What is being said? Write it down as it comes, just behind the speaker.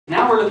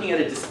Now we're looking at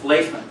a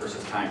displacement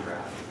versus time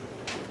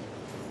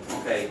graph.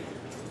 Okay.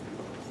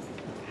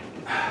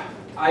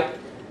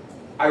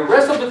 I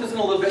wrestled with this in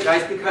a little bit,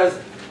 guys, because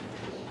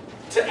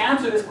to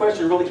answer this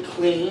question really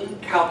clean,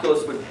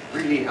 calculus would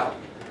really help.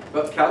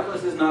 But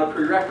calculus is not a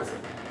prerequisite.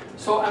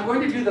 So I'm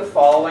going to do the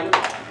following.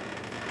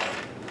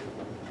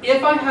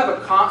 If I have a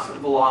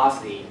constant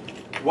velocity,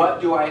 what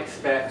do I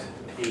expect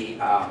the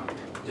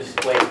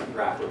displacement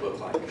graph would look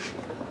like?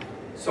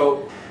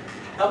 So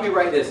help me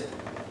write this.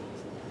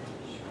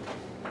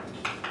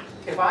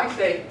 If I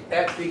say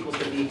x equals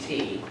to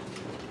dt,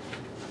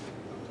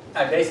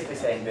 I'm basically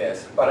saying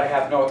this, but I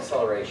have no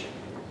acceleration.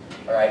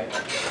 All right.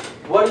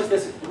 What is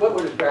this? What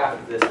would a graph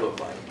of this look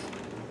like?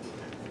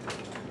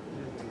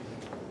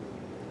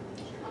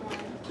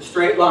 A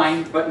straight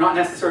line, but not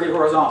necessarily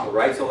horizontal,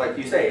 right? So, like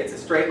you say, it's a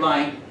straight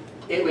line.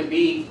 It would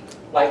be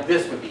like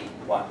this would be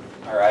one.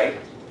 All right.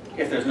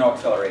 If there's no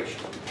acceleration.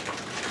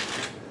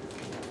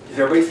 Does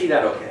everybody see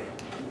that? Okay.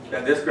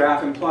 That this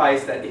graph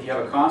implies that if you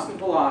have a constant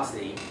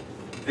velocity,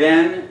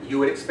 then you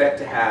would expect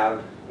to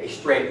have a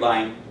straight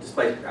line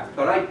displacement graph.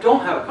 But I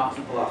don't have a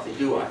constant velocity,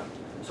 do I?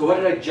 So what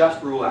did I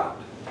just rule out?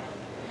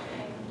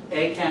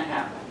 A can't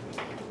happen,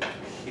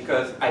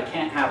 because I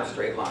can't have a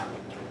straight line.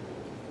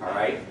 All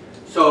right?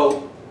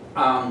 So,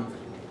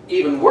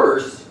 even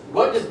worse,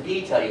 what does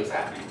B tell you is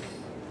happening?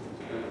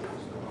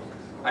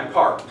 I'm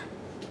parked,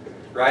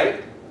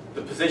 right?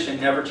 The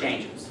position never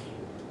changes.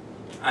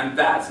 And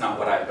that's not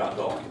what I've got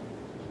going.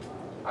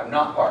 I'm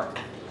not parked,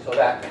 so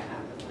that can't happen.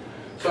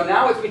 So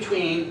now it's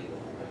between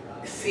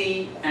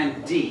C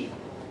and D.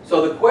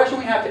 So the question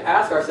we have to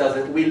ask ourselves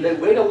is, if we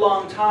wait a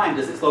long time,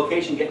 does its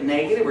location get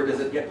negative or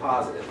does it get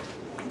positive?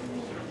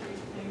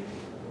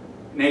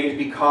 Negative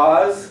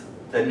because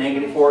the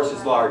negative force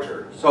is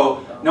larger.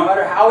 So no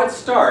matter how it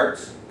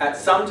starts, at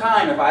some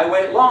time, if I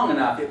wait long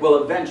enough, it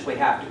will eventually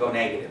have to go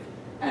negative.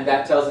 And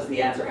that tells us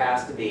the answer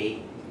has to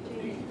be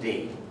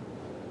D.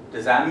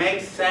 Does that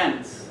make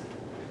sense?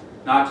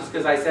 Not just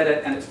because I said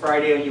it and it's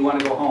Friday and you want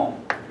to go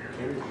home.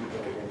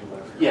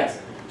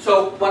 Yes.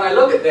 So when I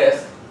look at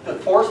this, the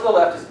force to the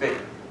left is bigger.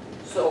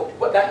 So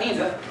what that means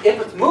is, if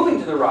it's moving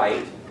to the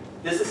right,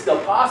 this is still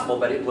possible,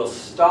 but it will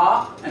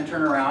stop and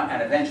turn around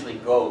and eventually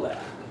go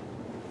left.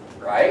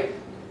 Right?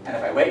 And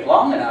if I wait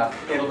long enough,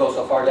 it'll go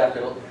so far left,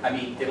 it'll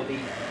be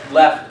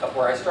left of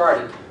where I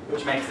started,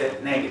 which makes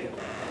it negative.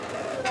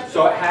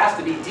 So it has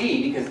to be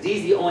D, because D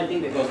is the only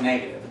thing that goes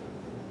negative.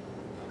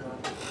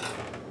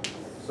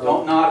 So,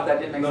 don't nod if that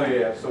didn't make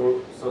sense. No,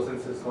 yeah. So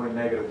since it's going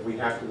negative, we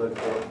have to look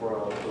for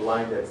a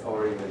line that's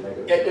already in the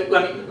negative.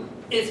 I mean,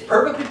 it's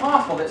perfectly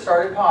possible that it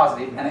started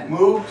positive and it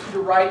moved to the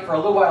right for a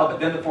little while, but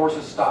then the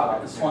forces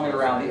stopped and swung it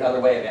around the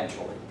other way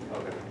eventually.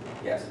 Okay.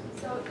 Yes.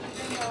 So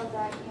even though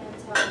that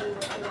can't tell you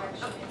what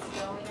direction it's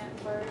going at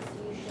first,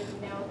 you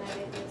should know that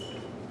if it's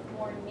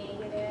more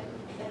negative,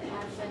 then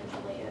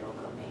eventually it'll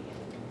go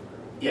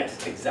negative.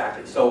 Yes,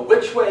 exactly. So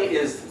which way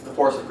is the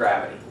force of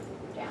gravity?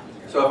 Down.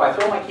 So if I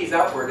throw my keys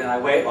outward and I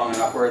wait long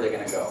enough, where are they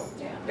going to go?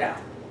 Down.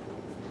 Down.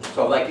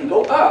 So they can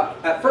go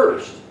up at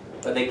first,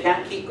 but they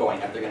can't keep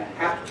going up. They're going to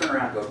have to turn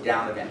around and go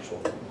down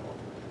eventually.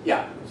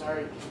 Yeah? I'm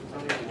sorry,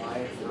 can you tell me why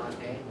it's not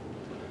A?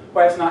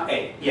 Why it's not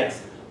A?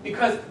 Yes.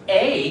 Because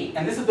A,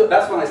 and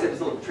that's when I said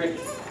it's a little tricky.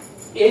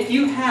 If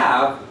you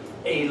have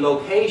a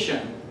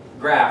location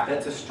graph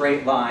that's a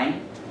straight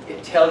line,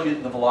 it tells you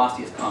that the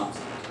velocity is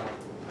constant.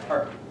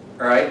 All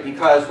right?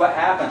 Because what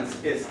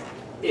happens is,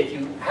 if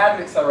you had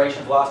an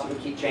acceleration, velocity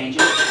would keep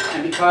changing,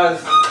 and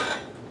because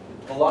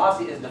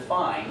velocity is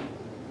defined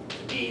to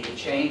be the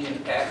change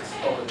in x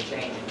over the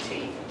change in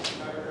t,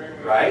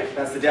 right?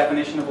 That's the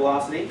definition of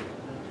velocity.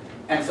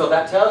 And so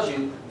that tells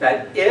you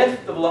that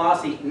if the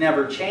velocity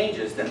never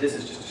changes, then this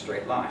is just a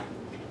straight line.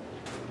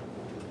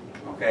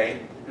 Okay?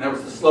 In other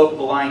words, the slope of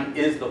the line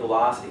is the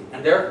velocity.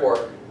 And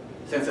therefore,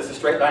 since it's a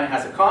straight line, it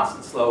has a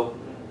constant slope,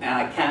 and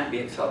I can't be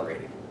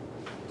accelerating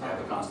to have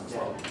a constant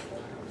slope.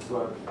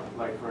 So,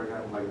 like for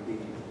example,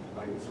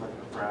 like it's like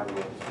a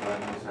parabola. So that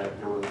means that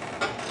there was,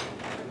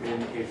 it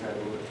indicates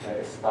that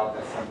it stopped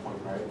at some point,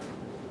 right?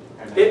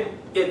 And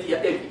If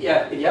you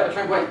have a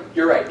turn point,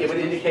 you're right. It would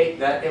indicate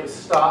that it was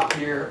stopped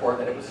here or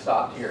that it was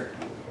stopped here,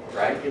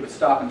 right? It would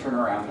stop and turn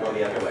around and go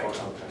the other way.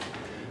 Okay.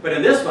 But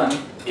in this one,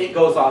 it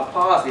goes off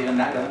positive, and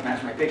that doesn't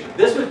match my picture.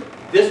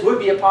 This would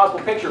be a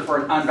possible picture for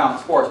an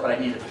unbalanced force, but I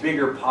need a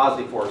bigger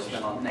positive force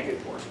than a negative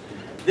force.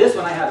 This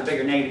one I have a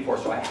bigger negative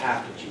force, so I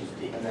have to choose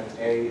D. And then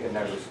A, it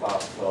never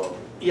stops. So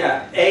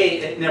Yeah, A,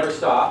 it never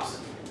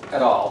stops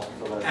at all.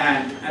 But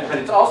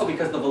it's also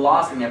because the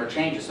velocity never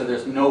changes, so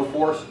there's no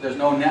force, there's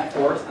no net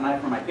force,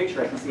 and from my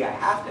picture I can see I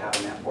have to have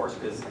a net force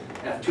because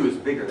F2 is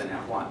bigger than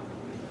F1.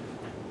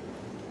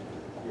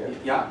 yeah.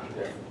 Yeah?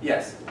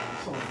 Yes.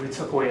 So if we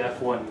took away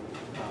F1,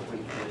 we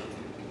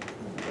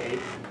get 8.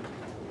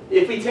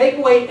 If we take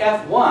away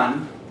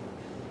F1,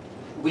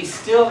 we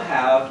still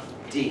have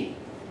D.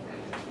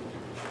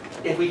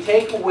 If we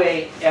take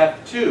away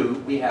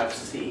F2, we have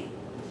C.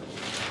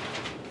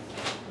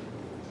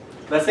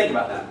 Let's think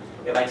about that.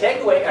 If I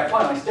take away F1,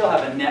 I still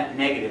have a net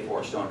negative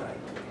force, don't I?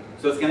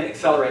 So it's going to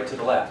accelerate to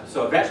the left.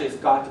 So eventually it's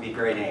got to be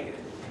very negative.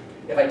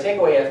 If I take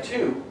away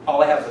F2,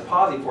 all I have is a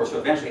positive force, so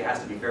eventually it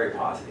has to be very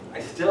positive.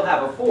 I still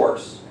have a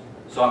force,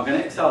 so I'm going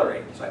to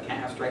accelerate, so I can't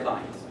have straight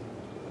lines.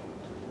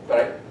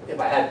 But if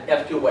I had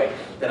F2 away,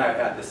 then I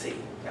had the C.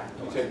 Yeah.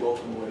 You take both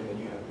of them away, then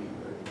you have B,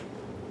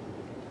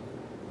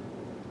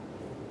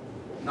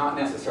 right? Not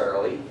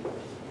necessarily.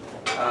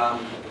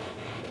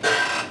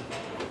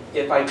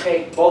 If I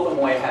take both of them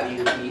away, I have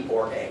either B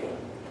or A.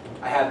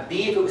 I have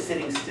B if it was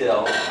sitting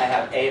still. I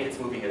have A if it's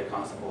moving at a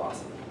constant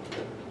velocity.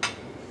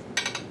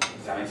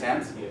 Does that make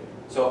sense? Yeah.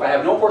 So if I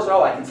have no force at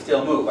all, I can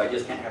still move. I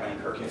just can't have any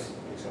curves. Yes,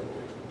 accelerate.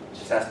 It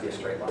just has to be a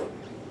straight line.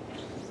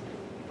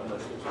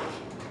 Unless there's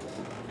friction.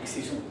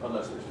 Excuse me?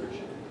 Unless there's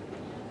friction.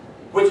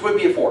 Which would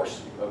be a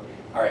force. Okay.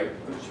 All right.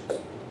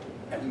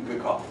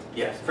 Good call.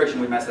 Yes, friction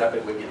would mess it up.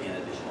 It would give me an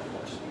additional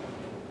force.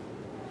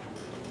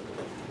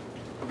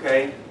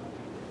 Okay.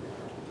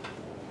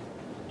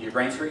 Your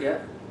brain straight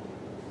yet?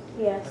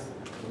 Yes.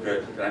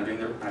 Good. I'm doing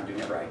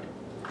it right.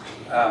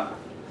 All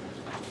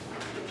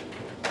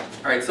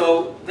right.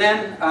 So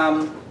then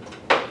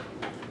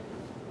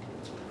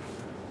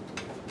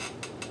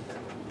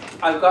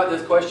I've got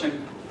this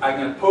question. I'm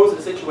going to pose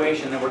a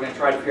situation, and we're going to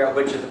try to figure out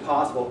which of the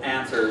possible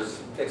answers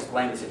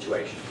explain the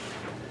situation.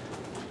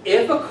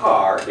 If a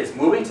car is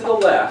moving to the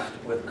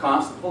left with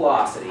constant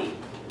velocity,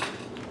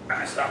 I'm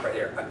going to stop right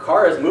here. A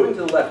car is moving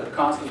to the left with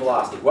constant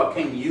velocity. What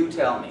can you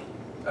tell me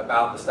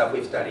about the stuff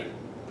we've studied?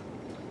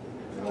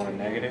 More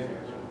negative?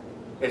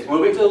 It's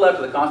moving to the left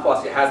with a constant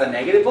velocity. It has a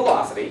negative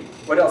velocity.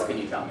 What else can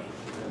you tell me?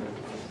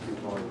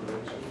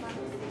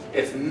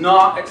 It's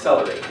not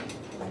accelerating.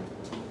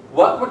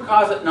 What would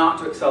cause it not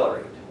to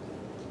accelerate?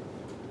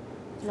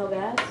 No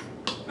gas?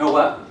 No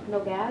what? No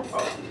gas?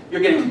 Oh,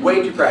 you're getting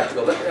way too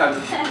practical.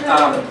 Actually,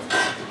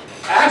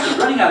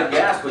 running out of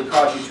gas would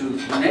cause you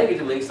to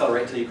negatively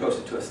accelerate until you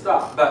coasted to a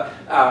stop. But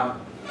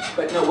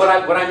no,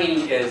 what I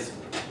mean is,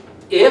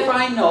 if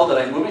I know that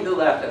I'm moving to the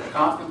left at a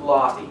constant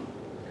velocity,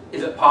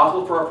 is it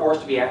possible for a force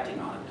to be acting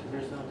on it?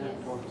 There's no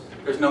net force.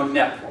 There's no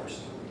net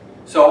force.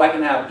 So I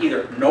can have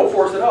either no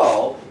force at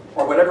all,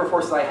 or whatever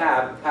forces I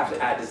have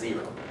to add to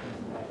zero.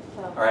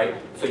 All right?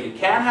 So you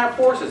can have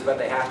forces, but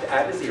they have to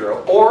add to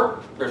zero,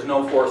 or there's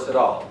no force at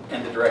all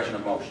in the direction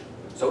of motion.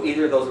 So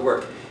either of those will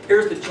work.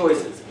 Here's the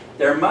choices.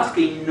 There must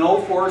be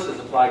no forces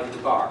applied to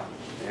the car.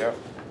 Yep.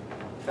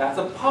 That's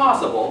a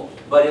possible,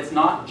 but it's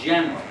not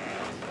general.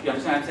 You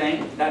understand what I'm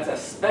saying? That's a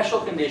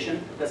special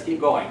condition. Let's keep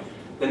going.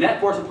 The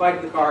net force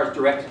applied to the car is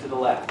directed to the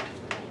left.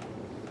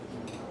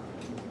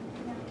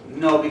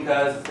 No,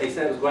 because they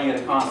said it was going at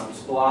a constant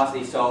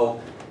velocity, so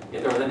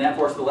if there was a net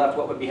force to the left,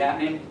 what would be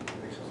happening?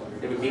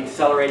 It would be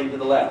accelerating to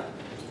the left.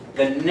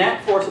 The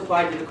net force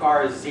applied to the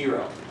car is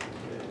zero.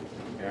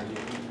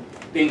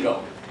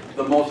 Bingo.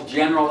 The most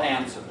general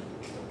answer.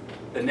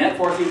 The net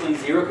force equaling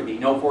zero could be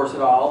no force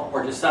at all,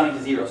 or just summing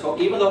to zero. So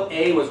even though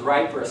A was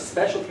right for a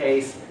special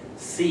case,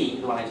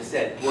 C, the one I just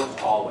said,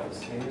 works always.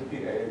 Can you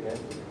repeat A again?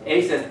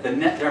 A says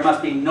there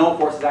must be no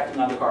forces acting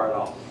on the car at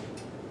all.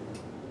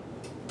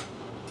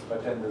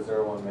 But then the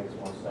zero one makes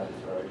more sense,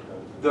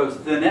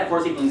 right? The net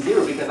force equaling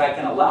zero because I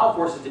can allow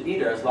forces to be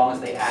there as long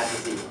as they add to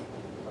zero.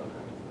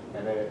 Okay.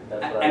 And then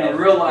that's what And in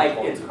real life,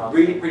 it's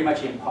really pretty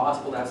much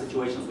impossible to have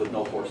situations with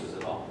no forces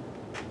at all.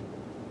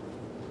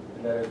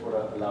 And that is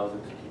what allows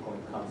it to keep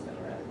going constant,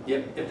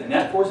 right? If the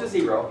net force is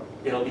zero,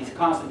 it'll be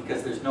constant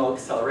because there's no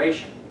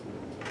acceleration.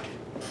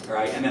 All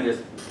right, and then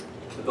there's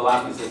the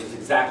last one says there's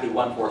exactly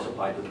one force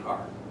applied to the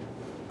car.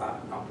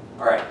 No.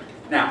 All right,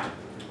 now,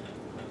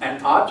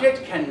 an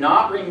object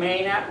cannot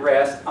remain at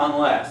rest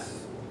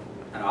unless,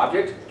 an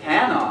object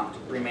cannot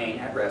remain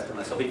at rest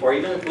unless, so before you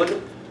even look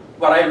at,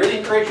 what I really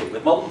encourage you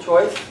with multiple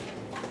choice,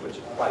 which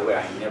by the way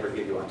I never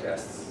give you on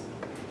tests,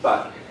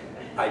 but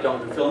I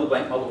don't do fill in the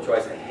blank multiple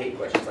choice. I hate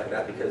questions like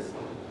that because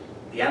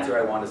the answer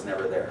I want is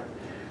never there.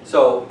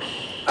 So,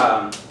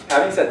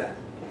 having said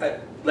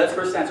that, let's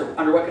first answer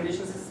under what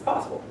conditions is this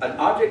possible. An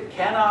object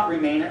cannot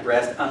remain at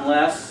rest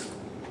unless,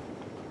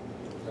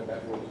 And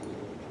that works.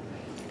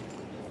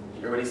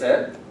 you hear what he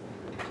said?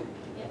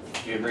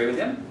 Yes. Do you agree with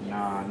him? No,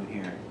 I'm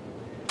here.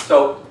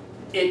 So,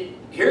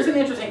 here's an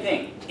interesting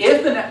thing.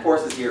 If the net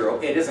force is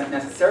zero, it isn't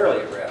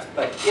necessarily at rest.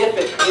 But if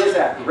it is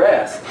at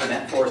rest, the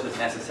net force is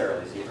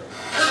necessarily zero.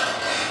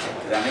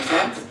 Does that make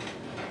sense?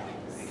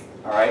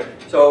 All right.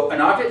 So an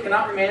object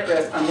cannot remain at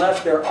rest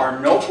unless there are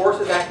no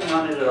forces acting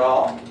on it at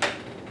all.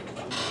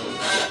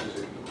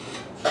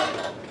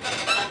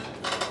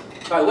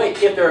 By the way,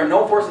 if there are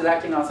no forces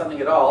acting on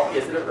something at all,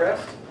 is it at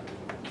rest?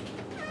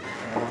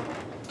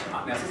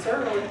 Not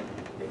necessarily.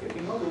 It could be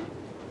moved.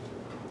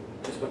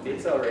 Just wouldn't be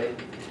accelerated.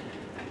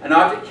 An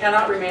object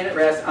cannot remain at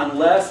rest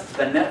unless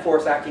the net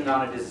force acting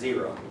on it is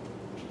zero.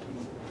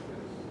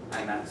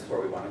 And that's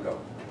where we want to go.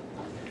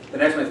 The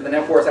next one is the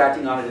net force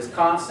acting on it is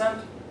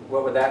constant.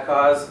 What would that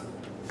cause?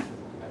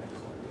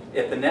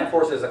 If the net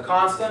force is a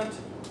constant,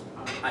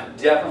 I'm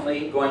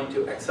definitely going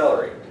to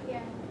accelerate.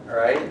 Yeah. All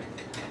right?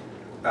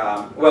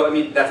 Well, I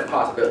mean, that's a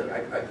possibility.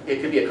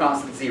 It could be a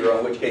constant zero,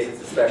 in which case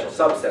it's a special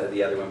subset of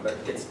the other one, but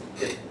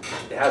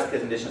it has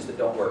conditions that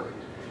don't work.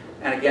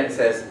 And again, it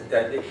says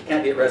that it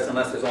can't be at rest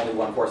unless there's only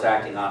one force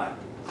acting on it.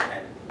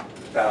 And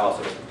that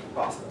also is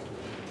possible.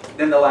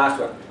 Then the last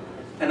one.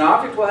 An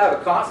object will have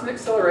a constant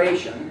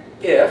acceleration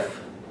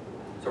if,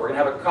 so we're going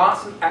to have a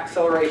constant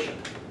acceleration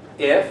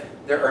if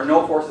there are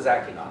no forces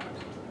acting on it.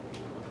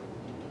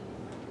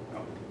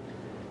 No.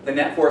 The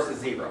net force is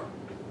 0.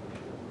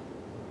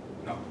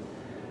 No.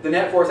 The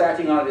net force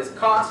acting on it is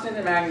constant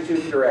in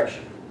magnitude and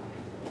direction.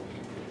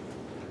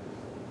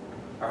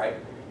 All right.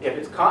 If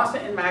it's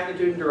constant in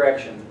magnitude and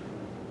direction,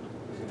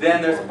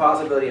 then there's a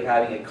possibility of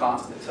having a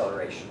constant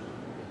acceleration.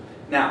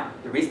 Now,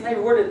 the reason they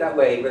word it that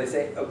way, where they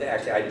say, oh,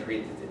 actually I didn't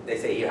read it, they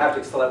say you have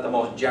to select the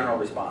most general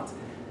response.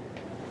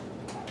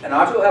 An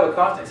object will have a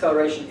constant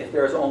acceleration if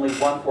there is only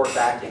one force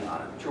acting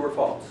on it. True or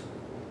false?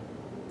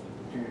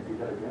 Can you repeat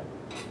that again?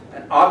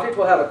 An object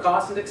will have a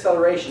constant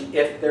acceleration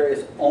if there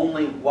is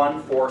only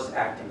one force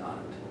acting on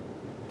it.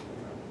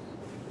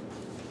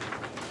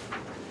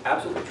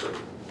 Absolutely true.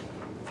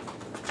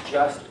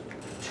 Just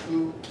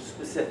too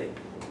specific.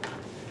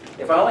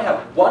 If I only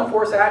have one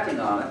force acting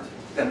on it,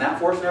 then that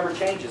force never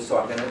changes, so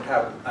I'm going to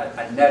have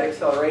a net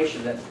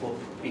acceleration that will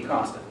be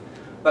constant.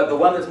 But the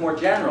one that's more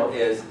general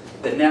is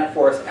the net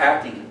force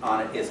acting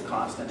on it is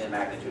constant in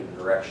magnitude and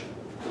direction.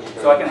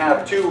 So I can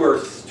have 2 or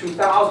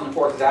 2,000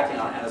 forces acting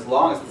on it, and as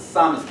long as the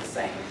sum is the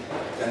same,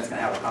 then it's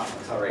going to have a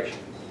constant acceleration.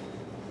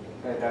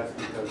 And that's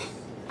because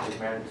the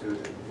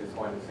magnitude is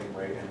going the same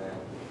way, and then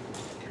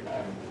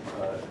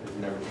it's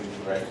never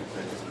changing direction, so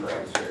it just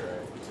goes straight,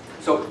 right?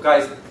 So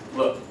guys,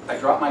 look, I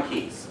dropped my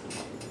keys.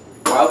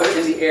 While they're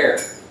in the air,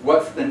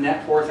 what's the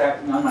net force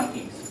acting on my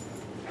keys?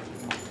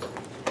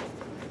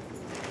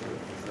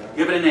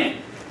 Give it a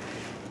name.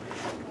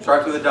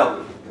 Starts with a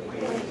W.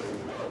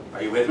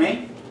 Are you with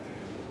me?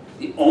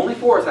 The only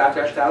force I have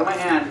to out of my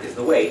hand is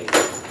the weight.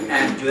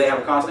 And do they have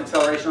a constant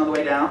acceleration on the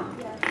way down?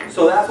 Yes.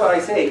 So that's what I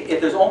say. If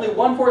there's only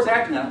one force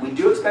acting on it, we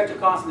do expect a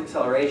constant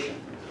acceleration.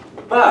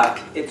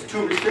 But it's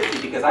too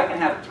restricted because I can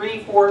have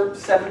 3, 4,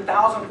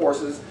 7,000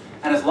 forces,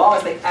 and as long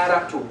as they add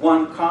up to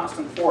one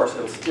constant force,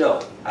 it'll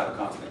still have a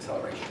constant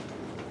acceleration.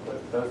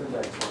 But doesn't the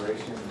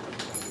acceleration,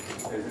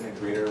 isn't it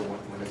greater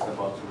when it's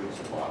about to reach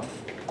the bottom?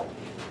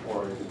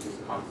 Or is it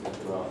just constant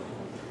throughout?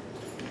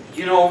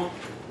 You know,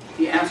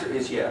 the answer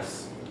is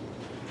yes.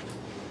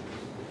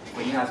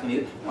 When you ask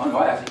me, no,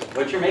 I ask you,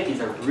 what you're making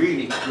is a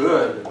really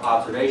good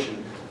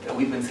observation that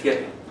we've been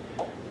skipping.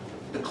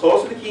 The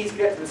closer the keys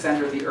get to the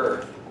center of the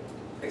Earth,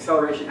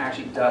 acceleration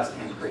actually does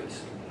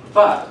increase.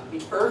 But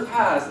the Earth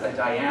has a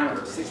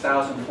diameter of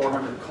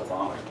 6,400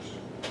 kilometers,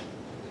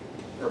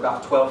 or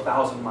about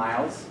 12,000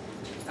 miles,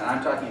 and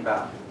I'm talking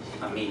about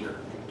a meter.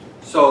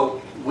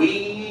 So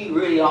we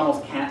really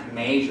almost can't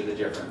measure the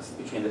difference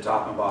between the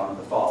top and bottom of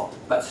the fall.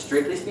 But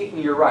strictly speaking,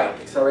 you're right.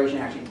 Acceleration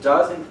actually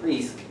does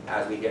increase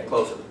as we get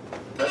closer,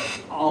 but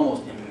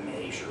almost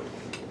immeasurable.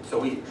 So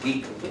we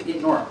completely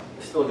ignore it.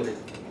 It's still a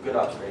good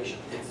observation.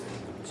 It's,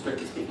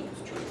 strictly speaking,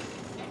 it's true.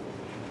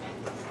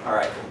 All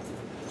right.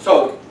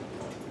 So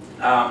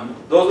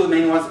those are the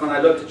main ones. When I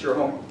looked at your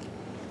homework,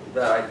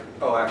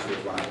 actually,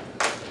 it was one.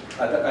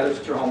 I looked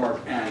at your homework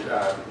and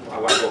I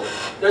want to go over.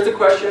 There's a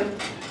question.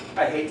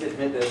 I hate to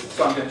admit this,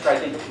 so I'm going to try to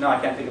think. No, I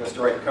can't think of a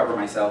story to cover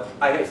myself.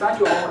 I assigned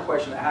you a homework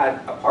question that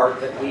had a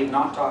part that we have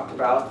not talked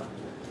about,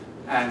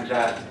 and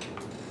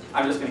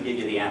I'm just going to give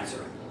you the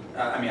answer.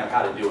 I mean, I've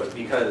had to do it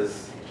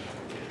because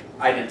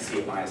I didn't see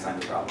it when I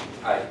assigned the problem.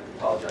 I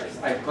apologize.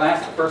 I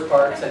glanced at the first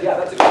part and said, yeah,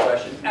 that's a good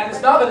question. And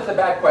it's not that it's a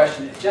bad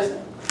question. It's just,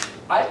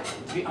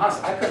 to be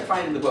honest, I couldn't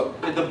find it in the book.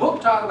 Did the book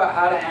talk about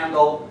how to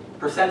handle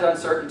percent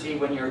uncertainty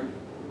when you're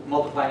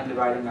multiplying and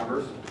dividing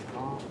numbers?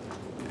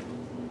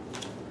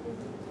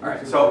 All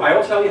right, so I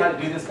will tell you how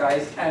to do this,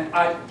 guys, and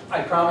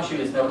I promise you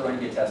it's never going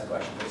to be a test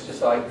question. It's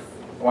just like,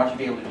 I want you to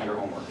be able to do your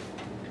homework.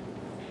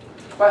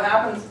 What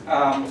happens,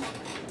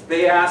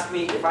 they ask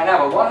me if I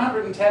have a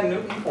 110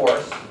 Newton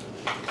force,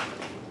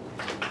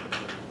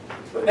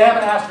 they have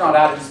an astronaut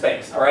out in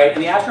space, all right,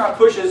 and the astronaut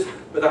pushes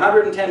with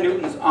 110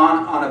 newtons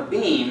on a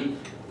beam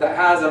that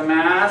has a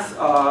mass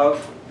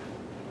of,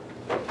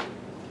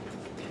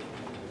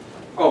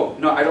 oh,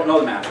 no, I don't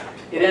know the mass.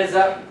 It ends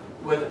up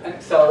with an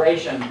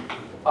acceleration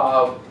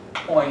of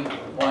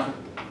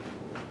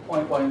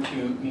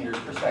 0.12 meters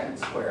per second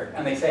squared.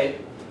 And they say,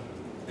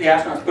 the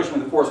astronaut's pushing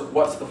with the force,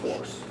 what's the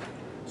force?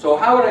 So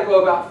how would I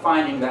go about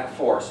finding that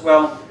force?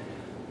 Well,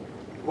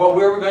 what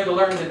we're going to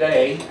learn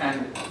today,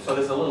 and so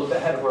this is a little bit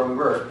ahead of where we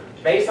were,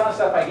 based on the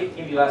stuff I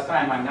gave you last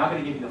time, I'm now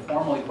going to give you the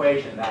formal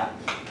equation that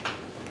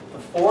the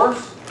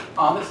force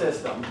on the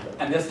system,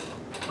 and this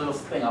little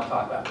thing I'll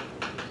talk about,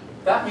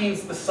 that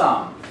means the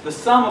sum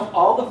of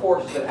all the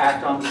forces that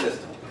act on the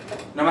system.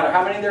 No matter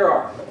how many there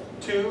are,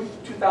 2,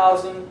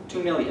 2,000,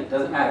 2 million,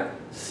 doesn't matter.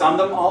 Sum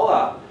them all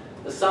up.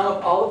 The sum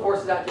of all the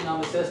forces acting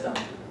on the system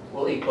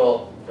will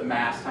equal the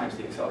mass times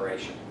the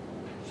acceleration.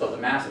 So the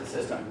mass of the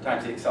system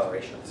times the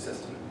acceleration of the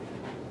system.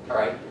 All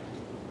right?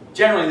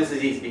 Generally, this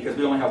is easy because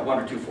we only have 1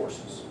 or 2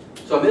 forces.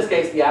 So in this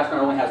case, the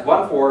astronaut only has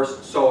 1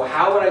 force. So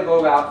how would I go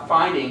about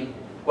finding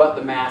what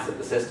the mass of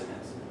the system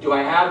is? Do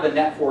I have the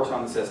net force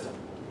on the system?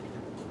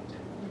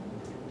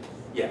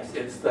 Yes,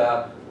 it's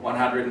the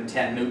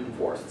 110 Newton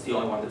force. It's the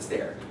only one that's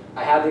there.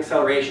 I have the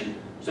acceleration.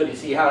 So do you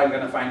see how I'm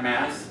going to find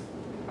mass?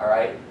 All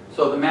right.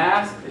 So the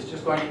mass is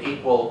just going to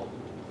equal.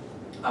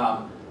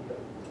 I'm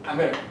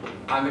going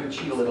to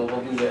cheat a little.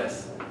 We'll do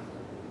this.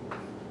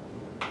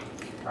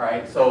 All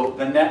right. So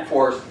the net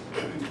force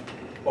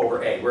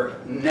over A, where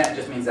net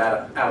just means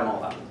add them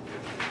all up.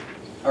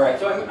 All right.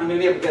 So I'm going to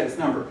be able to get this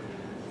number.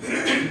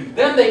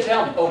 Then they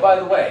tell me, oh, by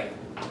the way,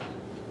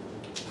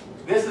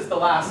 this is the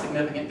last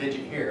significant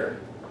digit here,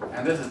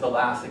 and this is the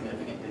last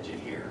significant digit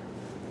here.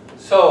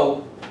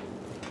 So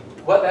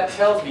what that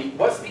tells me,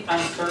 what's the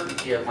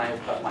uncertainty of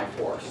my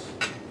force?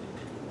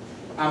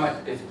 How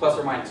much is plus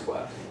or minus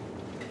what?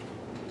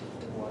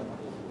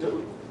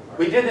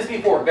 We did this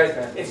before, guys.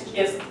 It's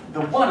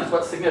the one is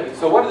what's significant.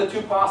 So what are the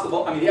two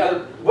possible? I mean, the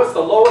other. What's the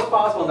lowest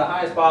possible and the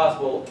highest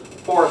possible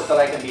force that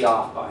I can be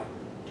off by?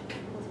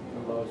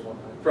 The lowest one.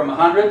 From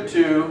 100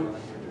 to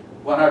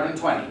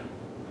 120,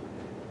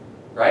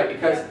 right?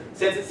 Because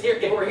since it's here,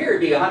 if it were here,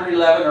 it'd be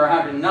 111 or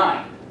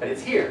 109, but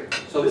it's here.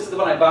 So this is the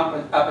one I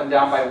bump up and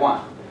down by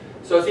 1.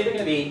 So it's either going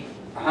to be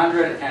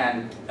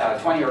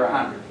 120 or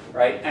 100,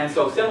 right? And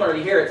so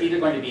similarly here, it's either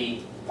going to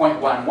be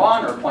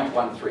 0.11 or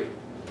 0.13.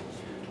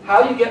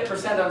 How you get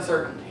percent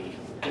uncertainty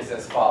is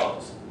as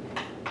follows.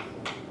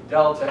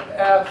 Delta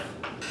F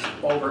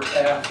over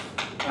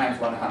F times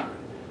 100.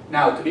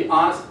 Now, to be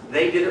honest,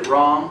 they did it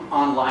wrong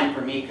online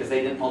for me because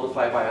they didn't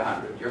multiply by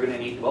 100. You're going to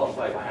need to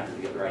multiply by 100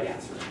 to get the right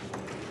answer.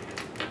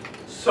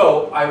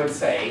 So I would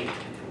say,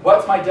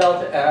 what's my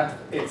delta F?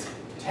 It's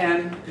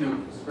 10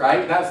 newtons,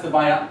 right? That's the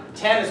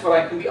 10 is what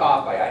I can be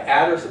off by. I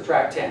add or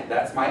subtract 10.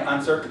 That's my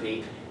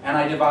uncertainty. And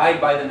I divide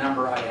by the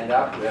number I end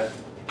up with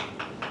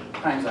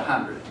times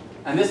 100.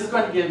 And this is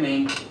going to give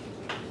me,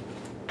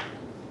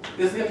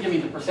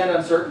 the percent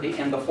uncertainty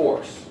in the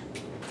force.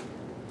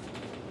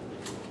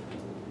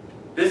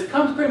 This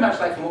comes pretty much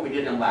like from what we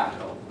did in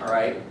LATO, all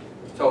right?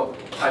 So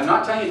I'm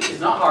not telling you, it's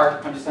not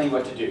hard, I'm just telling you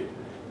what to do.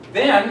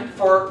 Then,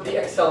 for the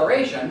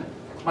acceleration,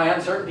 my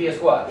uncertainty is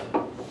what?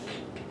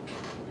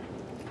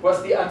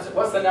 What's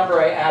the number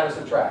I add or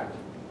subtract?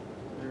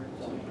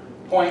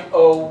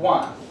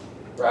 0.01,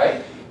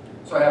 right?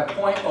 So I have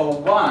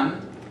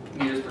 0.01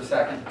 meters per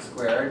second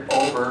squared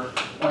over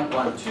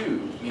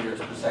 0.12 meters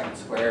per second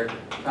squared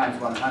times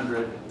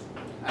 100,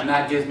 and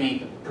that gives me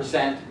the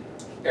percent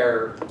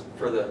error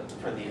for the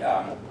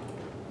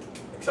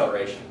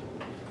acceleration.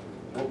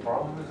 What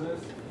problem is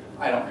this?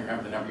 I don't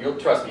remember the number. You'll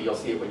trust me. You'll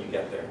see it when you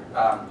get there.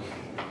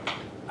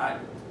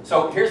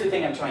 So here's the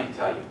thing I'm trying to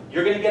tell you.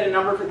 You're going to get a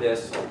number for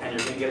this, and you're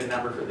going to get a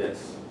number for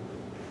this.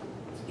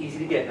 It's easy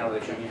to get now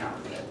that I've shown you how,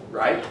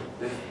 right?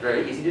 This is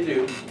very easy to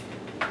do.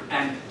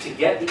 And to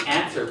get the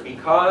answer,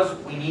 because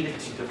we needed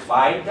to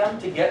divide them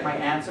to get my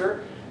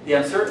answer, the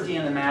uncertainty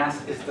in the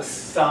mass is the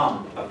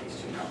sum of these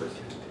two numbers.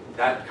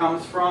 That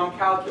comes from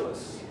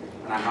calculus,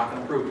 and I'm not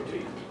going to prove it to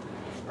you.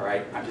 All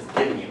right, I'm just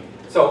giving you.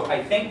 So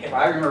I think if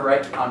I remember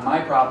right on my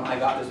problem, I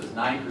got this was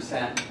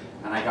 9%,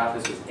 and I got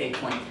this was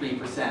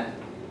 8.3%.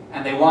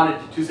 And they wanted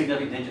two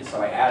significant digits,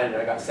 so I added it.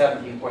 I got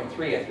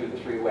 17.3. I threw the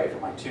 3 away from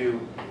my 2,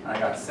 and I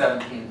got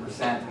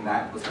 17%, and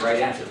that was the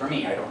right answer for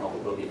me. I don't know if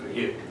it will be for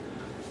you.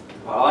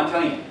 All I'm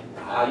telling you,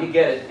 how you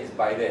get it is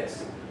by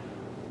this.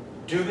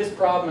 Do this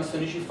problem as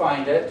soon as you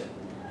find it,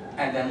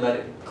 and then let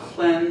it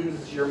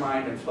cleanse your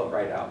mind and float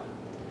right out.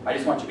 I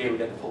just want you to be able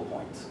to get the full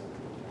points.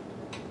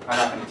 I'm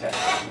not going to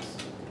test this.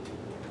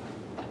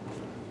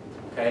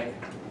 Okay?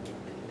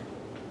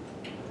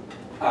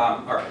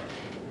 All right.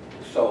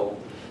 So,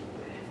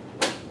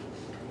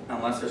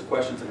 unless there's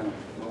questions, I'm going to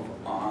move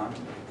on.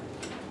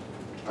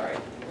 All right.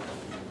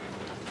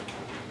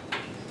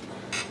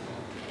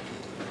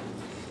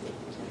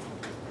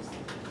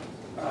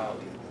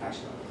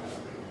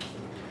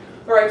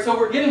 All right, so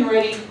we're getting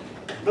ready,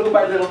 little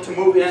by little, to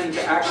move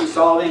into actually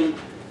solving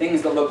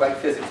things that look like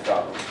physics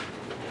problems.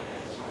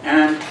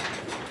 And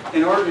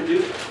in order to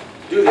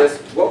do this,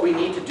 what we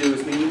need to do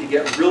is we need to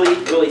get really,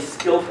 really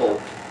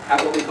skillful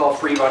at what we call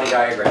free body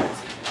diagrams.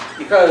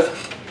 Because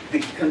the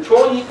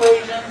controlling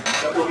equation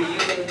that we'll be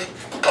using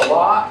a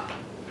lot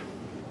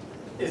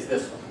is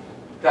this one.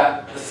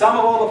 That the sum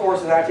of all the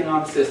forces acting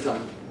on the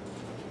system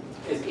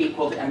is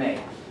equal to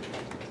ma.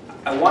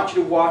 I want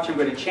you to watch. I'm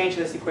going to change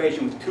this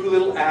equation with 2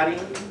 little adding.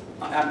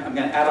 I'm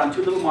going to add on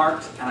 2 little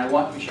marks, and I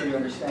want to be sure you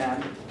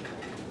understand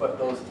what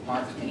those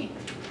marks mean.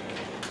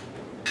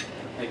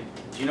 Okay.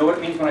 Do you know what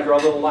it means when I draw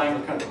a little line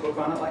with kind of a hook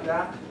on it like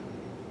that?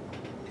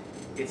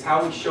 It's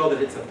how we show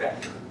that it's a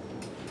vector.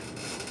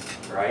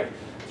 Right?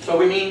 So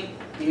we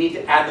need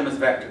to add them as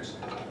vectors.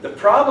 The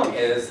problem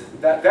is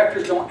that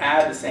vectors don't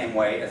add the same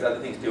way as other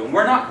things do. And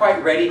we're not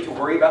quite ready to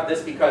worry about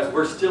this because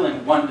we're still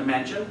in 1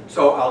 dimension.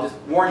 So I'll just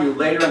warn you,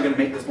 later I'm going to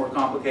make this more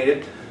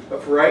complicated.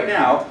 But for right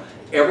now,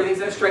 everything's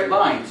in a straight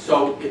line.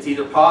 So it's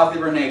either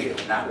positive or negative,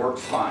 and that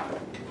works fine.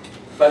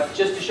 But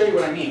just to show you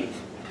what I mean,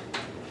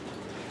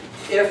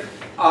 if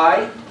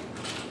I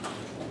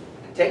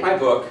take my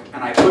book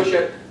and I push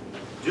it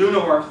due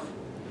north,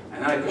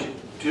 and then I push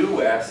it due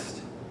west,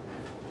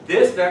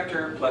 this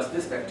vector plus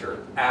this vector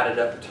added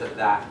up to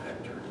that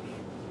vector.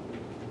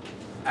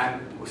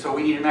 And so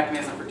we need a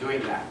mechanism for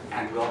doing that,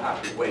 and we'll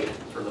have to wait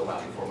for a little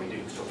while before we do.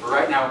 So for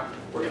right now,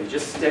 we're going to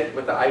just stick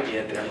with the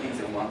idea that everything's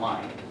in one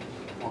line.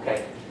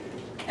 Okay?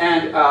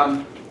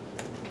 And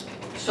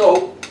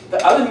so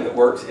the other thing that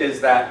works is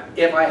that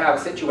if I have a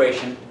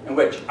situation in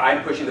which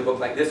I'm pushing the book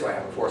like this way, I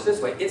have a force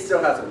this way, it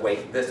still has a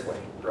weight this way,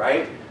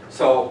 right?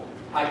 So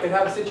I could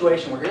have a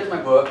situation where here's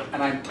my book,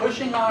 and I'm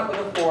pushing on it with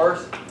a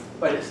force,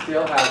 but it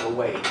still has a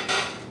weight,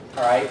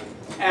 all right?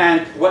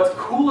 And what's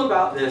cool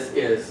about this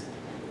is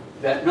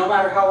that no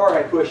matter how hard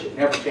I push, it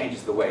never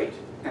changes the weight.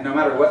 And no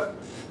matter what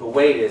the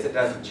weight is, it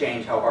doesn't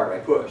change how hard I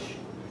push.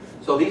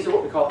 So these are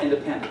what we call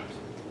independent.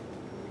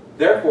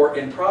 Therefore,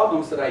 in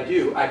problems that I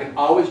do, I can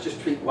always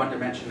just treat one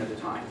dimension at a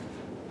time.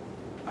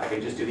 I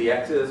can just do the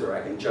x's, or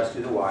I can just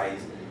do the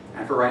y's.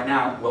 And for right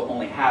now, we'll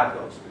only have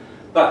those.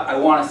 But I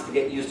want us to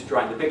get used to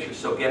drawing the pictures.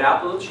 So get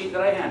out the little sheet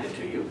that I handed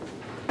to you.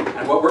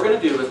 And what we're going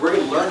to do is we're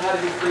going to learn how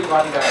to do free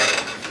body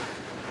diagrams.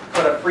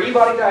 Put a free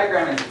body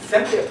diagram in,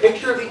 simply a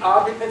picture of the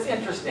object that's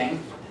interesting,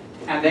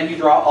 and then you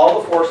draw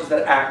all the forces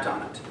that act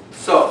on it.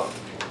 So,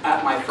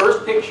 at my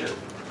first picture,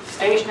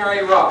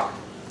 stationary rock.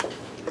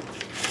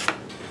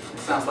 It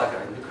sounds like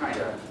a new kind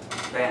of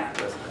band,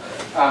 doesn't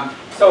it?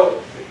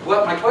 So,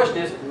 what my question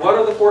is, what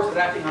are the forces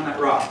acting on that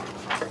rock?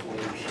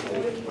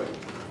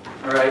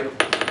 All right,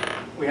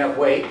 we have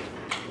weight,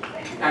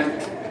 and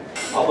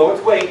although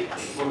it's weight,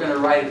 we're going to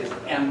write it as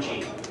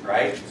mg,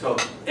 right? So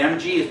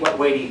mg is what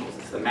weight equals.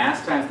 It's the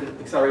mass times the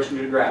acceleration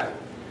due to gravity.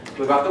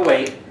 We've got the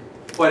weight.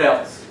 What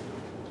else?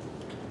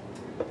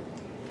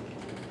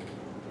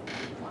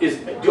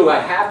 Do I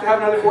have to have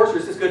another force, or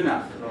is this good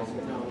enough?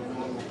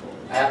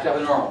 I have to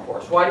have a normal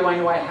force. Why do I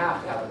know I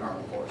have to have a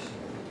normal force?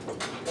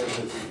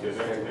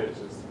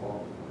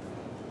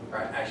 All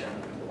right, actually,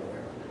 I'm going to go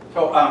there.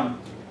 So,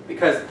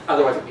 because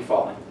otherwise it'd be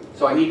falling.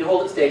 So I need to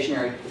hold it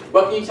stationary.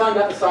 What can you tell me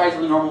about the size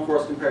of the normal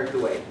force compared to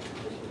the weight?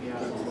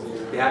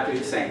 They have to be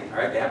the same, all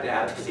right? They have to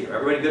add up to 0.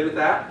 Everybody good with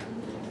that?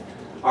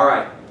 All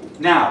right.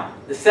 Now,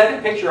 the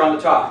second picture on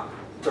the top.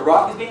 The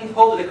rock is being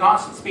pulled at a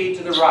constant speed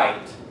to the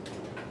right.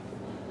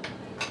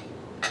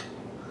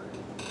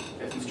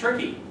 This is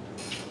tricky.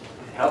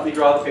 Help me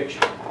draw the picture.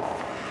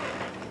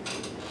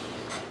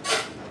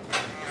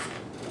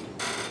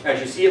 As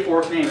you see a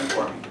force, name it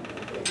for me.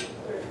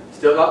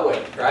 Still got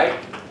weight, right?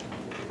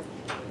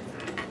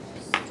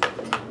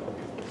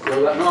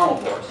 Still got normal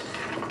force.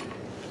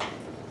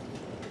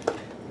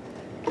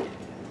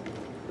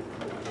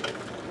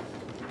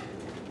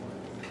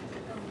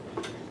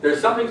 There's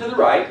something to the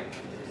right,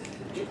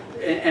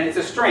 and it's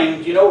a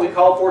strain. Do you know what we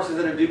call forces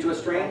that are due to a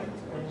strain?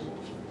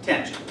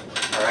 Tension.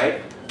 All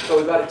right? So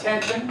we've got a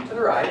tension to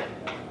the right,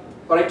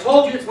 but I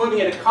told you it's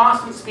moving at a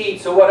constant speed,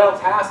 so what else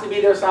has to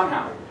be there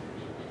somehow?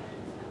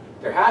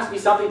 There has to be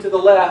something to the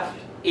left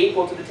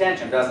equal to the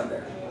tension, doesn't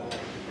there?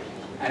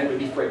 And it would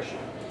be friction.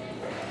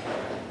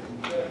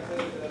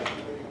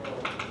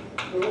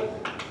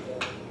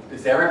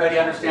 Does everybody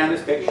understand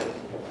this picture?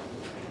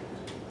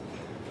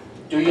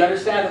 Do you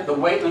understand that the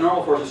weight and the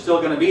normal force are still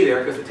going to be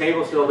there because the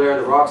table's still there,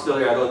 the rock's still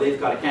there, although they've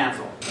got to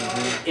cancel?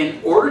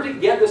 In order to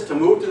get this to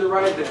move to the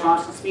right at a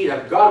constant speed,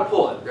 I've got to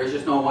pull it. There's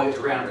just no way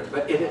around it.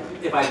 But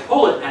if I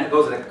pull it and it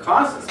goes at a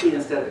constant speed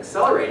instead of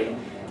accelerating,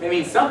 it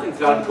means something's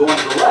got to go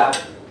into the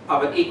left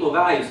of an equal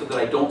value so that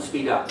I don't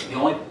speed up. The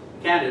only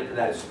candidate for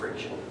that is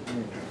friction.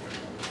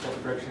 So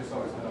friction is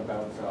always going to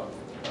balance out.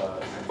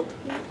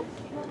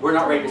 We're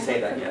not ready to say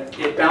that yet.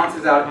 It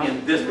balances out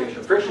in this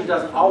picture. Friction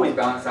doesn't always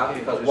balance out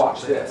because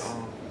watch this.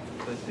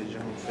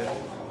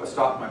 Let's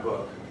stop my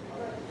book.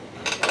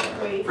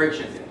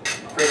 Friction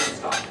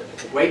stopped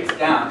it. Weight's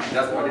down, it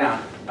doesn't go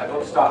down. My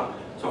book stopped.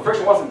 So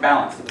friction wasn't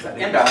balanced. It was an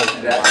imbalance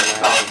and that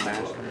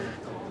stopped.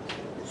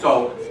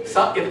 So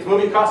if it's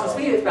moving constant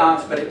speed, it's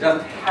balanced, but it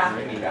doesn't have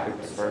to be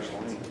balanced.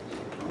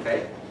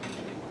 Okay?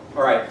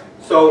 All right.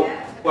 So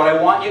what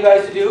I want you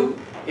guys to do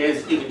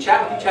is you can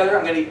chat with each other.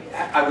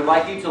 I would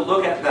like you to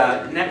look at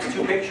the next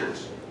two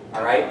pictures,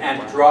 all right,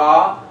 and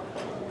draw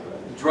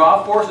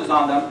forces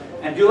on them,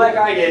 and do like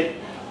I did.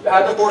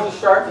 Have the forces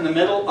start in the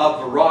middle of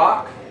the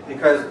rock,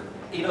 because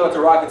even though it's a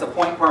rock, it's a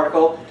point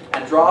particle,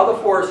 and draw the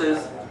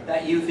forces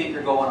that you think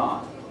are going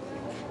on.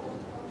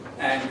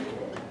 And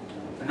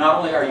not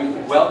only are you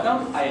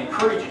welcome, I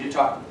encourage you to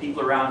talk to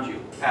people around you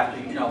after,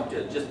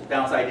 to just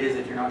bounce ideas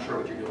if you're not sure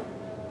what you're doing.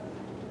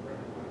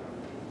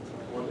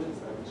 What is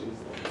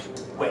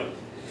that? Weight.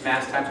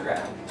 Mass times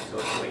gravity. So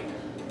it's weight.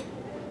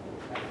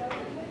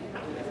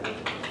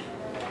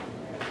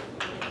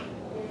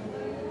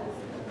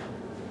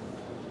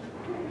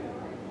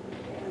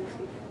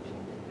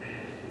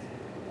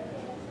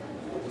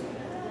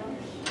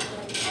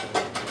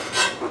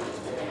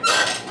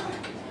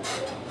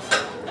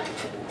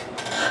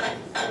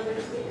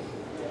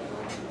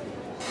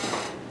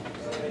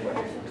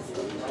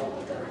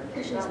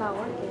 It's just not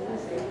working.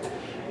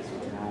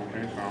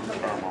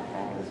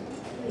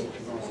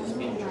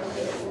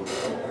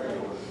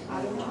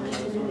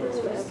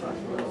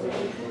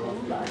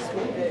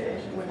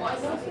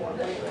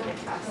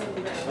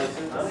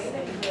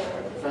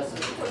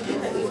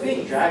 It's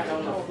being dragged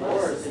on the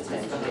floor.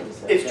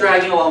 It's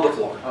dragging along the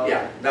floor.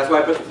 Yeah, that's why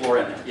I put the floor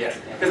in there. Yes,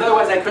 because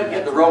otherwise I couldn't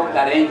get the rope at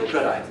that angle,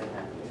 could I?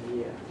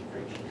 Yeah.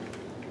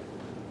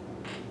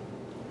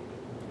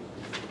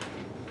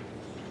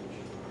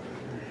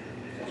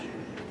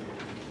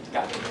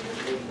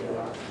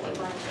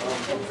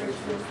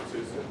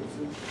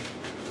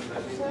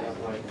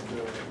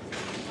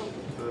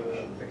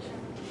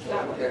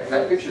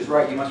 That picture's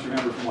right. You must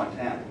remember from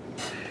 110.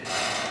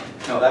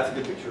 No, that's a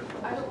good picture.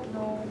 I don't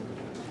know.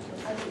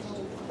 I don't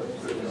know.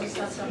 You just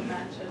have to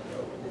match it.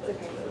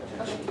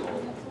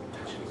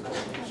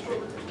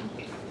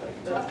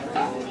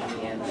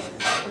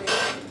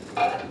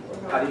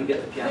 How do you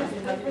get the piano?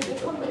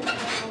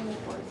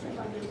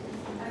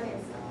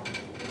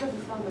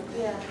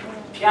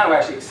 Piano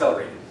actually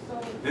accelerated.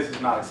 This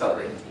is not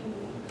accelerated.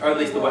 Or at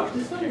least the one,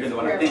 you're the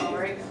one I'm thinking.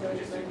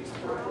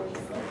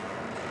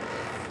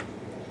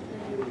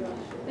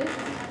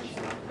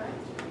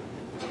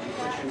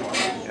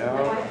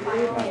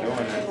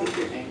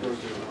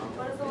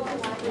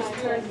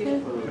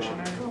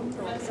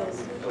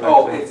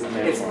 Oh, it's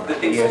the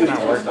thing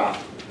students will stop.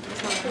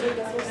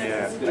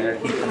 Yeah,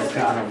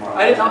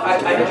 I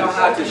didn't know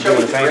how to show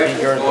you the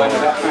directions, so I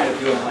ended up kind of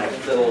doing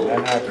like little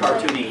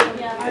cartoony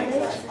things.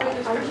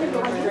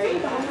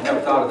 Never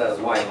thought of that as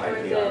Wi-Fi,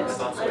 to be honest.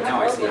 But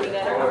now I see it.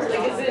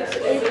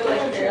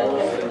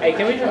 Hey,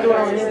 can we just do it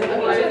on here?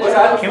 What's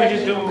that? Can we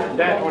just do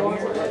that on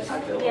here?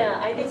 Yeah,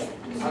 I think.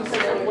 Do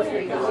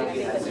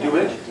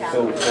which? So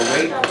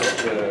wait,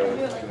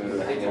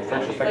 the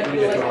first effect, can we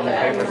just do it on the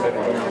paper set?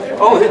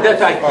 Oh,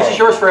 this is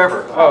yours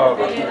forever. Oh,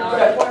 okay.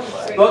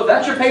 Well,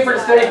 that's your paper to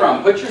study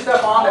from. Put your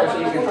stuff on there so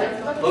you can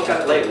look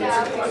at it later.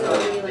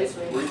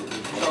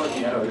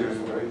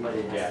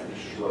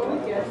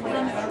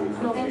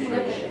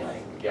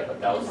 Yeah,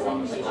 but that was the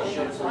one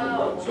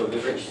that So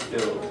this is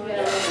still,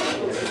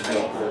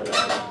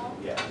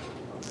 yeah.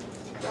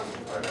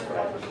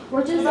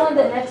 We're just doing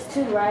the next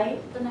two, right?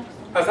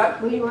 How's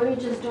that? We were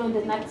just doing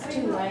the next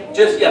two, right?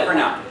 Just, yeah, for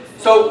now.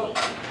 So,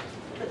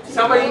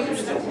 somebody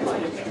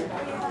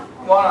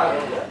wanna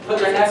put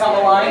their neck on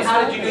the line?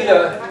 How did you do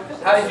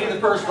the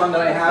first one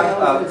that I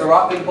have, the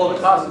rock being pulled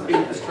across and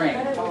being the string?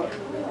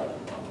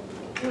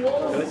 We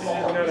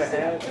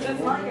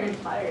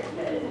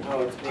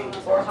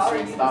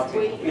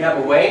have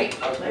a weight,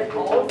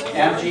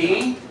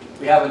 mg,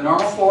 we have a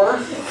normal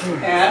force,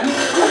 and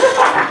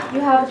You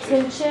have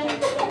tension,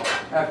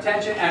 have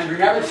tension, and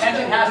remember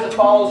tension has to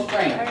follow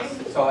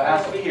strength. So it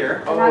has to be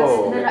here. and,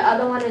 and then the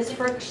other one is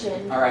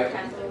friction. All right,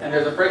 and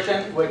there's a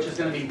friction, which is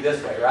going to be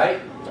this way, right?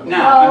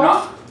 Now, I'm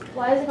not,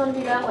 Why is it going to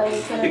be that way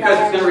instead of because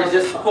it's going to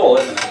resist the pull,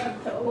 isn't it?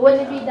 But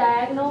wouldn't it be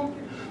diagonal?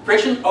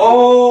 Friction,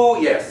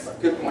 oh yes,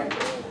 good point.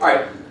 All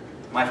right,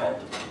 my fault.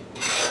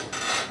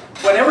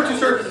 Whenever two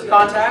surfaces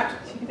contact,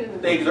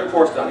 they exert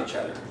forces on each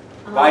other.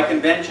 By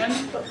convention,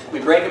 we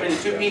break them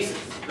into two pieces.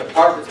 The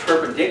part that's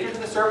perpendicular to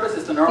the surface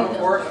is the normal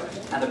force,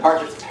 and the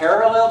part that's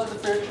parallel to the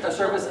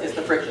surface is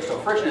the friction. So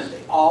friction is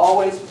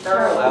always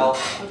parallel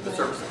to the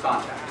surface of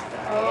contact.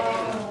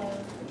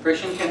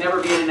 Friction can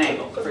never be at an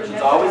angle. Friction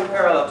is always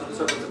parallel to the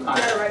surface of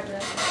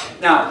contact.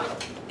 Now,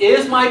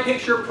 is my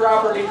picture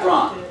properly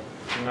drawn?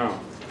 no.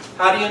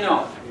 How do you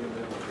know?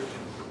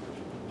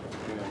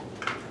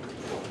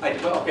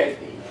 Well, okay,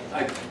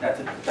 that's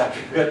a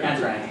good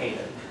answer, and I hate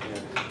it.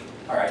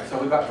 All right, so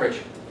we've got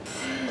friction.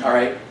 All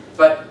right,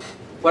 but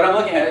what I'm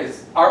looking at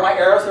is, are my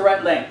arrows the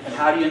right length, and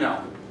how do you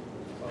know?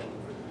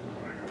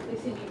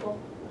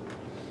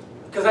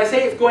 Because I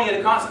say it's going at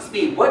a constant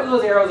speed. What do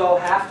those arrows all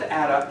have to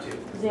add up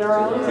to?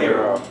 0.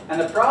 0. And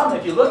the problem,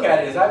 if you look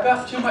at it, is I've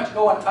got too much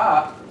going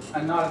up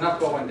and not enough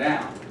going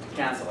down to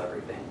cancel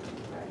everything.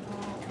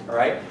 All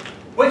right?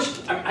 Which,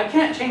 I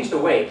can't change the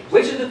weight.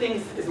 Which of the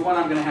things is the one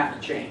I'm going to have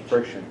to change?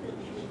 Friction.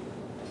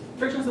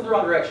 Friction's in the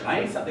wrong direction. I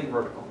need something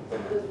vertical.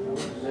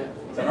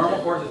 The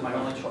normal force is my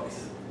only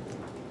choice.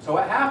 So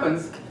what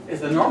happens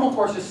is the normal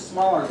force is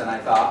smaller than I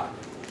thought.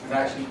 It's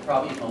actually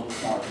probably even a little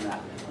smaller than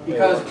that.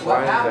 Because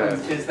what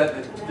happens is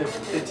that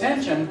the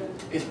tension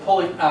is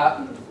pulling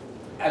up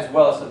as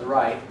well as to the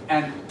right,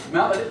 and the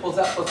amount that it pulls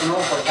up plus the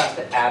normal force has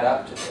to add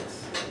up to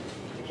this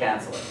to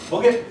cancel it.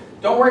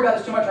 Don't worry about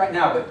this too much right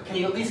now, but can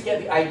you at least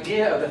get the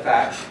idea of the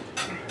fact?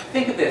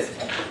 Think of this.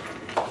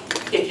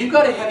 If you've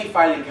got a heavy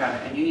filing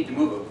cabinet and you need to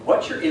move it,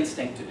 what's your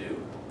instinct to do?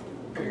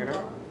 Pick it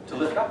up. To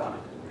lift up on it.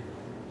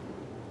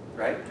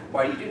 Right?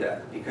 Why do you do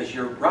that? Because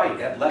you're right,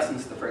 it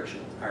lessens the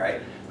friction. All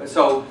right? But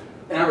so,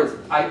 in other words,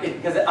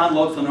 because it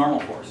unloads the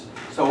normal force.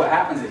 So what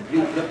happens is, if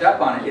you lift up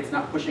on it, it's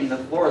not pushing the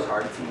floor as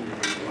hard, it's easier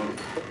to move.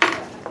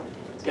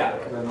 Yeah.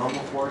 The normal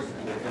force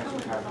and the tension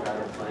have to add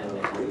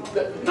up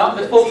to Not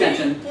the full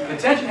tension. The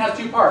tension has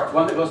two parts,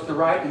 one that goes to the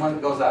right and one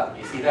that goes up.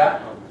 You see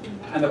that?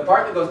 And the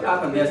part that goes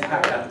up in this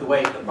has to add the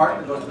weight. The part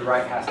that goes to the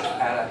right has to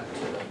add up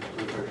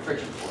to the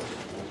friction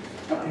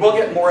force. We'll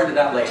get more into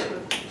that later.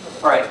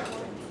 All right.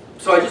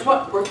 So I just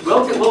want, we'll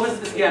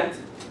visit this again,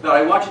 but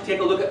I want you to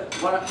take a look at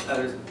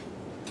there's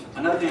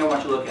another thing I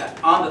want you to look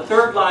at. On the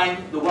third line,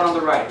 the one on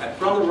the right, I've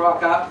thrown the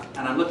rock up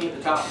and I'm looking at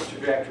the top of the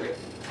trajectory.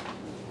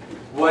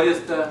 What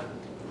is the,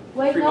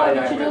 Wait, Three no, body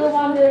did you do diagram. the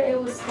one that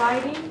it was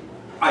sliding?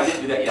 I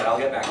didn't do that yet, I'll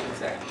get back to it in a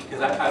second,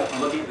 because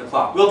I'm looking at the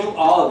clock. We'll do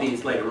all of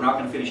these later, we're not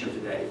gonna finish them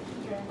today.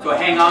 So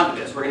hang on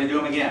to this, we're gonna do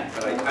them again.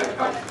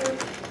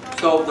 But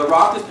so the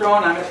rock is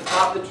thrown, I'm at the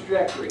top of the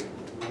trajectory.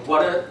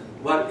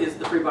 What is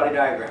the free body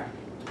diagram?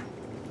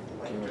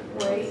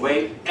 Wait.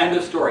 Wait, end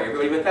of story.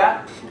 Everybody with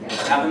that?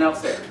 Nothing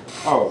else there.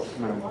 Oh,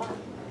 no.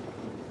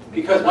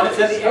 Because when it's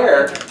in the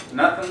air,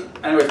 nothing,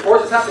 anyway,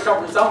 forces have to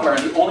come from somewhere,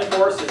 and the only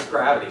force is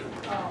gravity.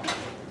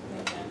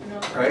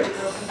 Right?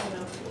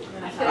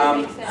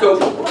 So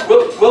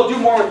we'll do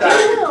more with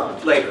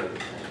that later.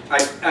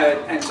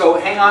 And so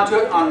hang on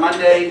to it on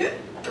Monday,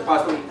 or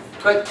possibly.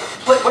 But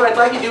what I'd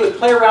like you to do is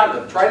play around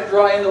with them. Try to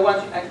draw in the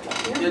ones.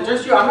 And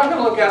just you. I'm not going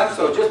to look at them.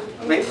 So just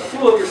make a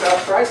fool of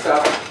yourself. Try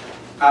stuff.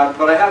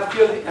 But I have a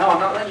few. No, I'm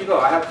not letting you go.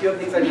 I have a few other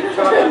things I need to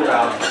talk to you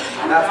about,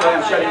 and that's why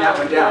I'm shutting that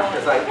one down,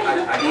 because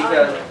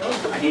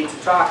I need to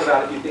talk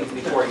about a few things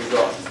before you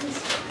go.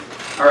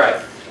 All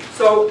right.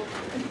 So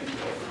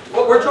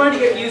what we're trying to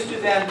get used to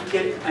then,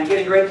 and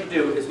getting ready to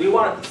do, is we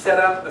want to set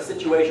up a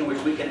situation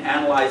which we can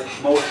analyze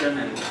motion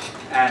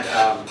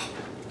and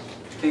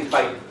things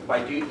by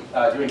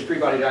doing free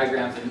body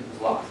diagrams and Newton's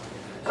laws.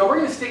 So we're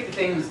going to stick to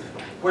things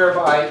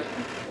whereby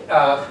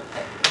the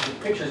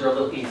pictures are a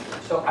little easier.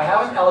 So I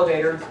have an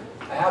elevator.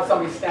 I have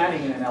somebody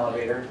standing in an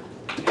elevator,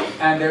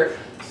 and they're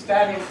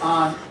standing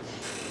on.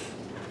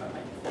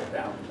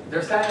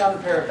 They're standing on a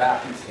pair of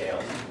vacuum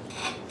scales.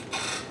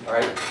 All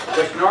right,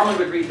 which normally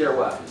would read their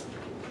what?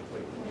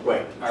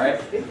 Wait. All right,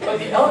 but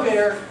the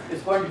elevator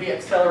is going to be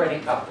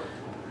accelerating upward.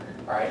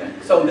 All right,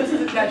 so this is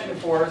the tension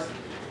force.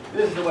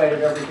 This is the weight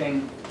of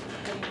everything.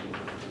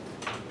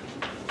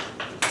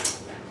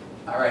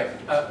 All right,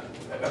 of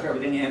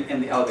everything in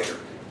the elevator.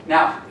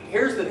 Now,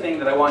 here's the thing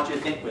that I want you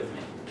to think with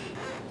me.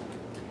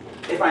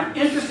 If I'm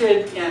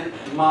interested in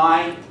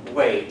my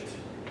weight,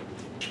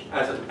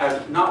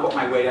 as not what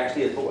my weight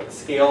actually is, but what the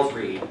scales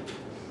read,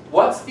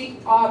 what's the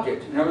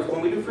object? In other words,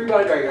 when we do free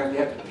body diagrams, we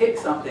have to pick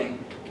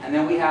something, and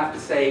then we have to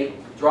say,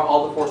 draw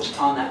all the forces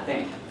on that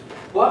thing.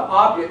 What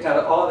object out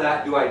of all of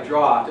that do I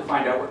draw to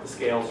find out what the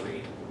scales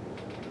read?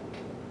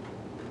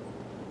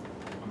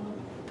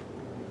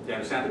 Do you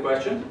understand the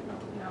question?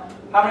 No.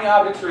 How many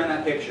objects are in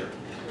that picture?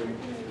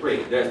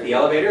 3. There's the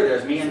elevator,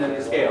 there's me, and then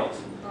the scales.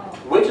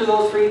 Which of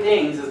those 3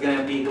 things is going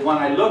to be the one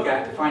I look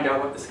at to find out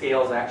what the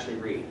scales actually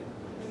read?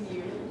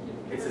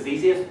 It's as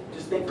easy as,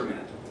 just think for a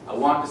minute. I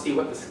want to see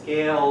what the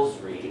scales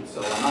read,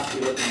 so I must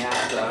be looking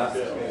at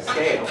the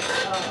scale.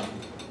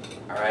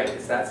 All right,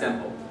 it's that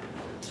simple.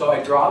 So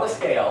I draw the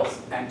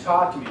scales and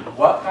talk to me.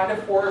 What kind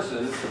of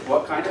forces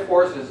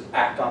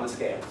act on the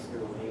scales?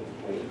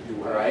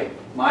 All right,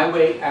 my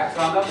weight acts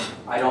on them.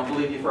 I don't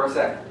believe you for a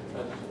second.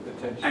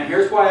 And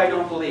here's why I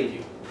don't believe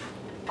you.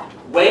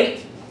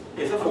 Weight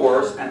is a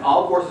force, and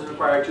all forces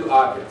require 2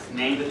 objects.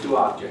 Name the 2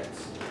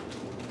 objects.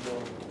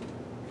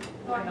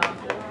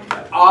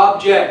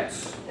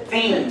 Objects.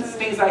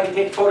 Things I can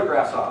take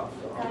photographs of.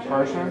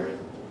 Person?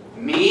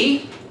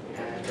 Me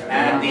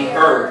and the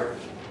earth.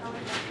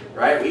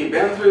 Right? We've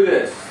been through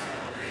this.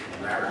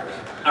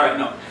 All right,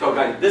 no. So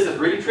guys, this is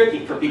really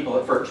tricky for people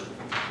at first.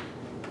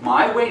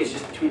 My weight is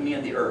just between me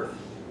and the earth.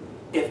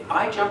 If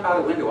I jump out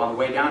a window on the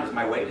way down, does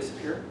my weight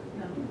disappear?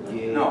 No.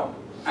 Yeah. No.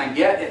 And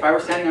yet, if I were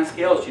standing on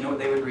scales, do you know what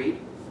they would read?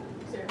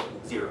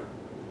 0.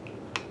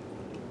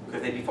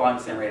 Because they'd be falling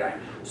the same rate I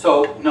am.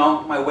 So,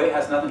 no, my weight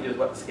has nothing to do with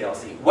what the scales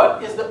see.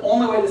 What is the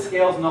only way the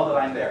scales know that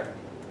I'm there?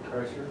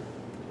 Pressure?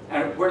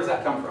 And where does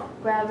that come from?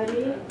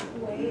 Gravity.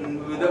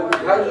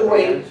 How does the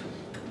weight?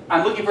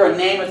 I'm looking for a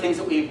name of things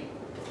that we've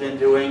been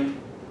doing.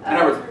 In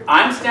other words,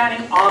 I'm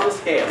standing on the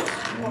scales.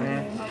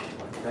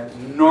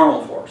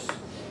 Normal force,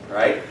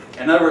 right?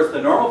 In other words,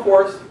 the normal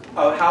force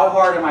of how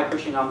hard am I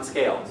pushing on the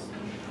scales?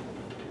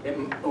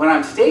 When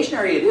I'm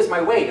stationary, it is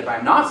my weight. If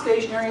I'm not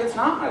stationary, it's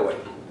not my weight.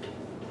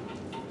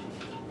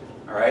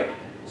 All right?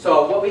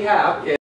 So what we have is